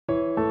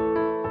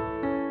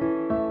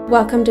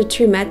Welcome to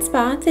True Med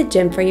Spa, the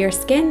gym for your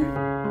skin.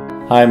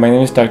 Hi, my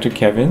name is Dr.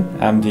 Kevin.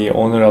 I'm the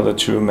owner of the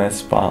True Med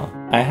Spa.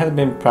 I have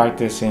been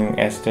practicing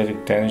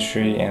aesthetic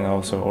dentistry and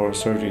also oral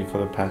surgery for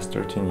the past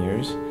 13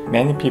 years.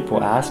 Many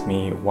people ask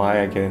me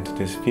why I get into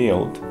this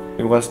field.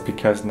 It was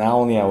because not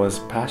only I was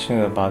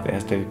passionate about the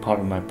aesthetic part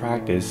of my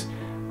practice,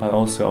 but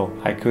also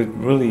I could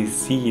really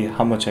see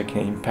how much I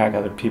can impact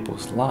other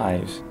people's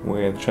lives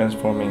with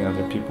transforming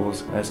other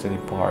people's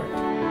aesthetic part.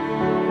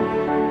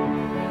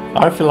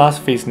 Our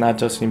philosophy is not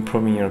just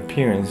improving your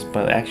appearance,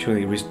 but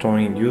actually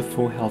restoring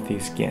youthful, healthy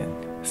skin.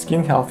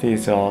 Skin health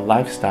is a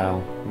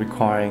lifestyle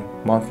requiring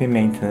monthly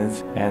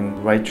maintenance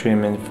and right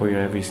treatment for your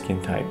every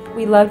skin type.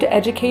 We love to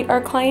educate our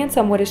clients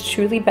on what is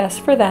truly best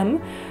for them.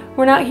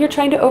 We're not here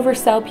trying to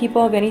oversell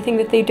people of anything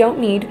that they don't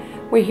need.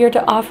 We're here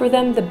to offer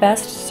them the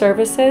best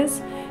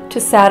services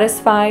to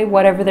satisfy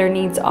whatever their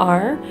needs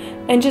are,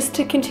 and just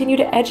to continue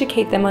to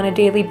educate them on a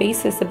daily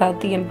basis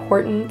about the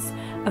importance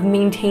of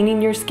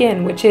maintaining your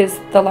skin, which is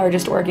the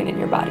largest organ in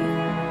your body.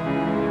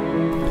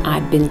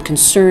 I've been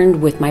concerned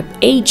with my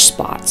age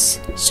spots,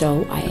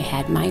 so I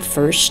had my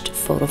first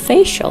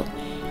photofacial.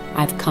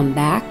 I've come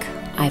back,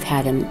 I've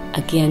had them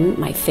again,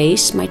 my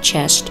face, my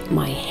chest,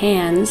 my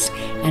hands,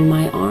 and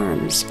my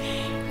arms,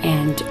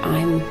 and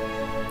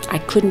I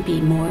couldn't be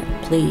more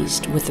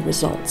pleased with the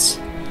results.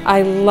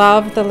 I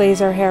love the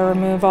laser hair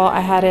removal.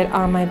 I had it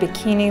on my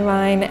bikini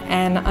line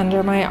and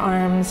under my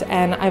arms,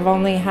 and I've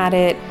only had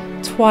it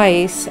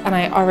twice, and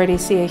I already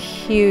see a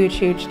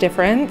huge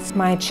difference.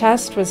 My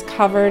chest was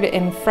covered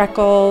in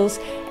freckles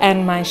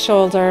and my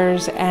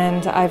shoulders,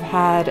 and I've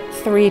had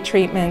 3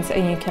 treatments,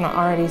 and you can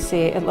already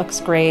see it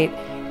looks great.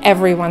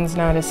 Everyone's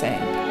noticing.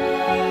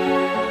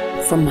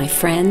 From my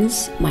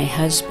friends, my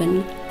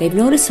husband, they've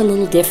noticed a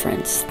little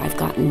difference. I've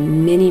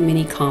gotten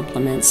many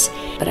compliments,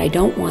 but I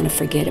don't want to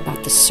forget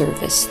about the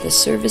service. The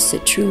service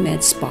at True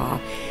Med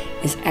Spa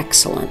is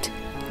excellent.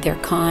 They're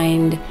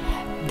kind,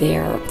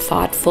 they're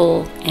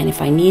thoughtful, and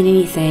if I need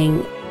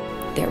anything,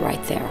 they're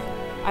right there.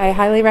 I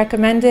highly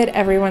recommend it.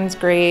 Everyone's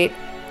great,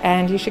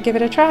 and you should give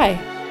it a try.